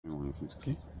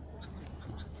Okay.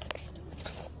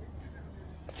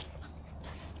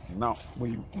 Now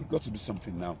we got to do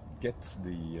something now. Get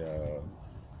the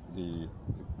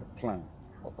plan.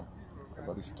 I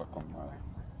got it stuck on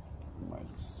my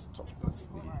stuff. That's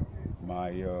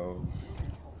my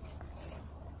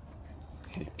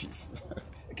piece.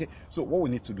 Okay. So what we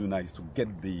need to do now is to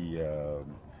get the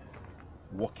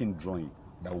working drawing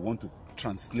that we want to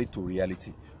translate to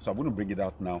reality. So I'm going to bring it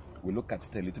out now. We look at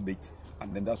it a little bit,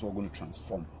 and then that's what we're going to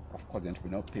transform. Of course, the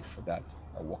entrepreneur paid for that,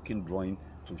 a working drawing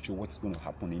to show what's going to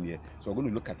happen in here. So we're going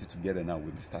to look at it together now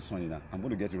with Mr. Sonny now. I'm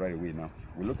going to get it right away now.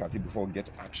 We'll look at it before we get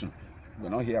to action. We're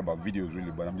not here about videos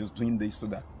really, but I'm just doing this so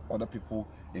that other people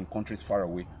in countries far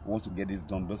away who want to get this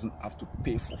done doesn't have to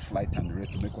pay for flight and the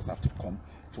rest to make us have to come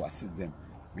to assist them.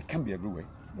 We can't be everywhere,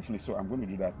 definitely. So I'm going to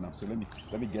do that now. So let me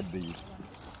get the.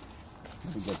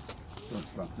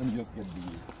 Let me just get the.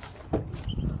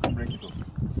 Break it up.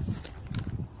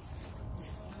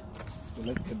 So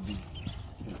let's get the.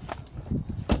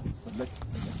 So let's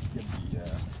get the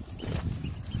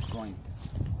drawing.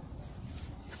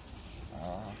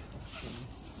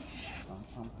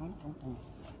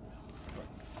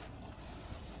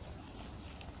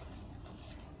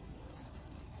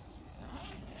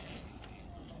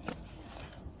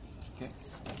 Okay,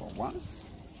 for one,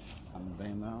 and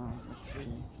then let's see.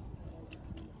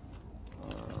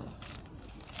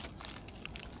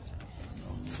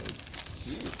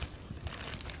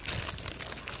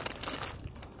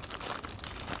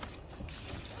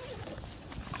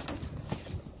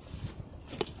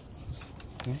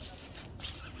 Okay,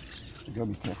 you gotta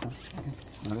be careful. Okay,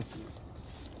 now let's see.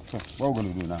 So what we're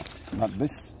going to do now. Now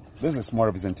this is a small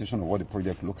representation of what the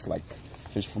project looks like.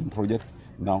 Fish from project.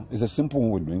 Now it's a simple one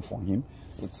we're doing for him.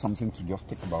 It's something to just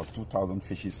take about 2,000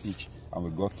 fishes each, and we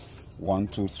got 1,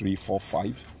 2, 3, 4,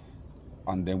 5,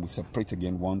 and then we separate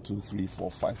again 1, 2, 3,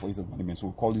 4, 5 for each of the. So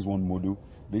we call this one module.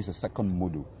 This is a second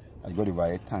module. I got a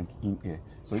via tank in here.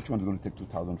 So each one is going to take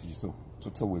 2,000 fishes. So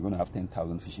total we're going to have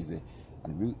 10,000 fishes here,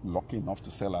 and we're lucky enough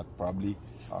to sell at probably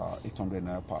 800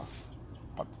 naira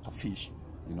per fish.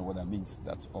 You know what that means?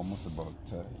 That's almost about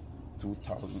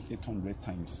 2,800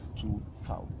 times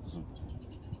 2,000.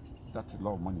 That's a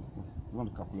lot of money. You want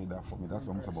to calculate that for me? That's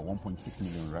almost about 1.6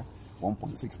 million, right?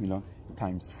 1.6 million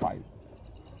times 5.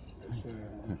 It's,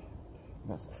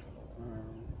 that's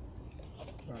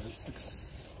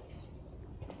 6.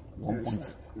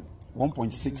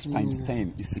 1.6 times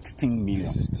 10 is 16 million.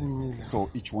 16 million. So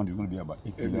each one is going to be about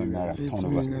 8 million naira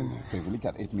turnover. So if you look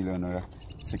at 8 million naira,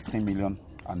 16 million,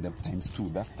 and then times 2,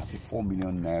 that's 34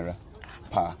 million naira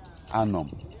per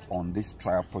annum on this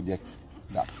trial project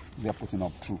that they're putting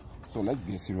up through. So let's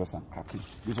get serious and crack it.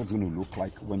 This is what's going to look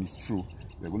like when it's true.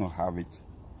 We're going to have it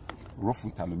rough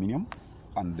with aluminium,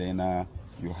 and then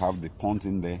you have the pond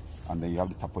in there, and then you have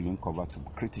the tarpaulin cover to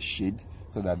create a shade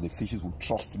so that the fishes will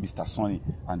trust Mr. Sonny,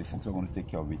 and the folks are going to take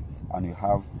care of it. And you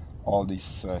have all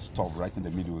this stuff right in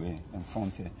the middle there, in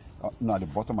front here. No, at the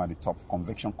bottom, at the top,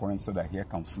 convection current, so that air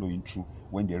can flow in through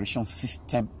when the aeration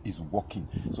system is working,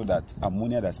 so that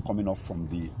ammonia that's coming off from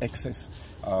the excess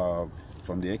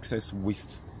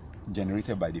waste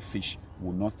generated by the fish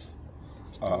will not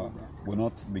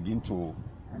begin to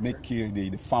make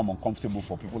the farm uncomfortable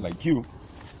for people like you.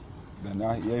 Then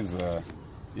here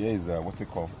is what they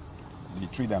call the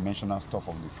 3-dimensional stuff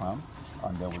of the farm,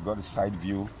 and then we got the side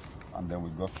view, and then we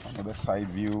got another side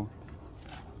view.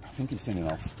 I think you've seen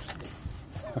enough.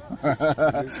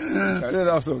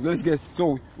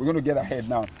 So we're going to get ahead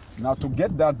now. Now to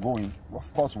get that going,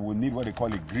 of course, we will need what they call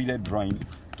a gridded drawing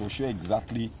to show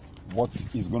exactly what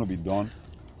is going to be done.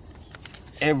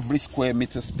 Every square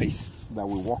meter space that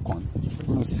we work on,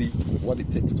 we're going to see what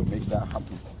it takes to make that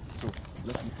happen. So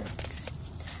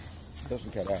just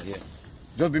look at that here.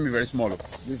 Just be very small.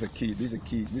 This is a key. This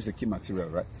is a key material,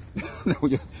 right?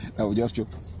 that will just show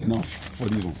enough for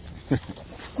this one.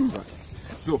 Right.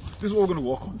 So this is what we're going to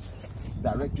work on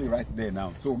directly right there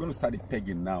now. So we're going to start the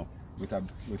pegging now with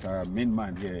our main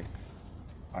man here,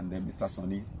 and then Mr.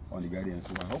 Sonny on the guardian.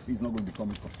 So I hope he's not going to become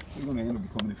he's going to end up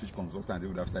becoming a fish consultant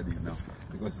even after this now,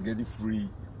 because he's getting free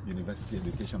university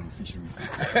education on fisheries.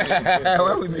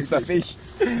 Well, with Mr. Fish.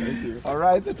 All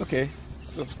right, that's okay.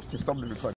 So to stop the recording.